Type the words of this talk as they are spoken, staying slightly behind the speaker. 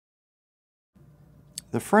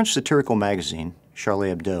The French satirical magazine,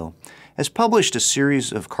 Charlie Hebdo, has published a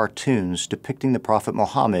series of cartoons depicting the Prophet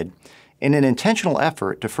Mohammed in an intentional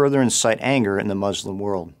effort to further incite anger in the Muslim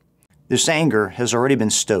world. This anger has already been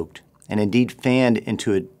stoked and indeed fanned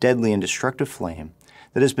into a deadly and destructive flame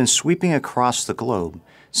that has been sweeping across the globe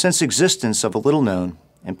since the existence of a little-known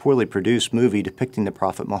and poorly produced movie depicting the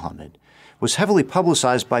Prophet Mohammed was heavily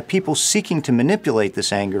publicized by people seeking to manipulate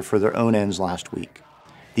this anger for their own ends last week.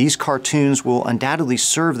 These cartoons will undoubtedly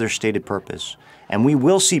serve their stated purpose, and we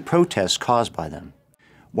will see protests caused by them.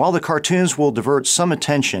 While the cartoons will divert some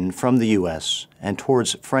attention from the U.S. and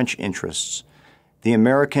towards French interests, the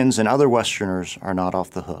Americans and other Westerners are not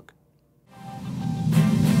off the hook.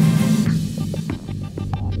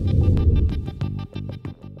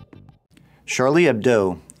 Charlie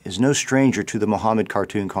Hebdo is no stranger to the Mohammed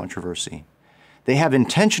cartoon controversy. They have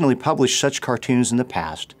intentionally published such cartoons in the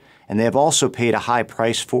past, and they have also paid a high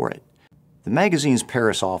price for it. The magazine's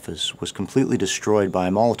Paris office was completely destroyed by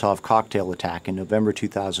a Molotov cocktail attack in November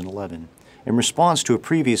 2011 in response to a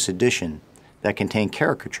previous edition that contained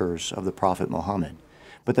caricatures of the Prophet Mohammed.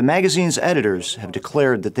 But the magazine's editors have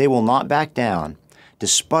declared that they will not back down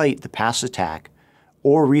despite the past attack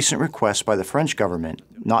or recent requests by the French government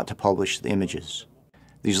not to publish the images.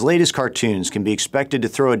 These latest cartoons can be expected to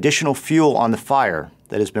throw additional fuel on the fire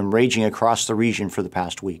that has been raging across the region for the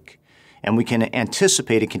past week, and we can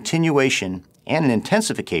anticipate a continuation and an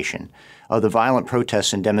intensification of the violent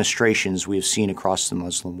protests and demonstrations we have seen across the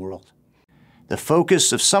Muslim world. The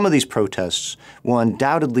focus of some of these protests will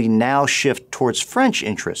undoubtedly now shift towards French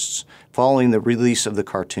interests following the release of the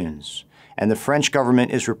cartoons, and the French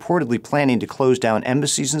government is reportedly planning to close down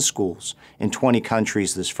embassies and schools in 20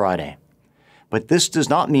 countries this Friday. But this does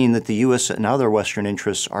not mean that the U.S. and other Western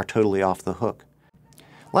interests are totally off the hook.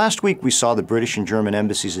 Last week we saw the British and German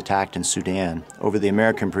embassies attacked in Sudan over the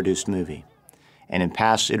American-produced movie. And in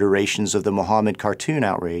past iterations of the Mohammed cartoon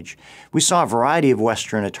outrage, we saw a variety of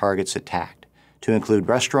Western targets attacked, to include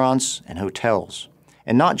restaurants and hotels,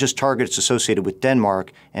 and not just targets associated with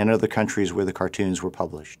Denmark and other countries where the cartoons were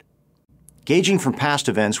published. Gauging from past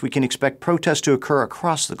events, we can expect protests to occur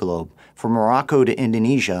across the globe, from Morocco to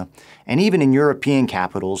Indonesia, and even in European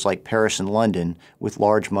capitals like Paris and London with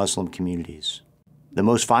large Muslim communities. The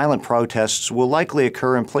most violent protests will likely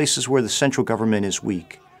occur in places where the central government is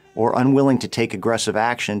weak or unwilling to take aggressive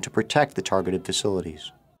action to protect the targeted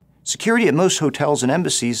facilities. Security at most hotels and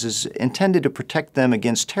embassies is intended to protect them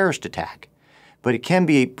against terrorist attack, but it can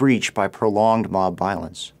be breached by prolonged mob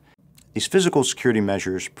violence. These physical security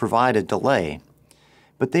measures provide a delay,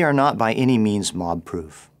 but they are not by any means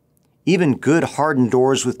mob-proof. Even good hardened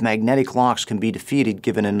doors with magnetic locks can be defeated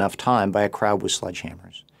given enough time by a crowd with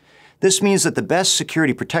sledgehammers. This means that the best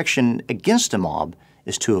security protection against a mob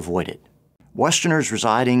is to avoid it. Westerners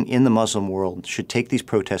residing in the Muslim world should take these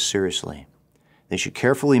protests seriously. They should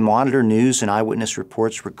carefully monitor news and eyewitness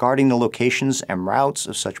reports regarding the locations and routes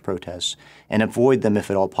of such protests and avoid them if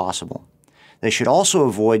at all possible. They should also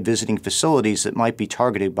avoid visiting facilities that might be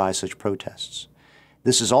targeted by such protests.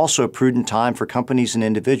 This is also a prudent time for companies and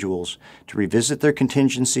individuals to revisit their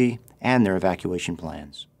contingency and their evacuation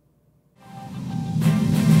plans.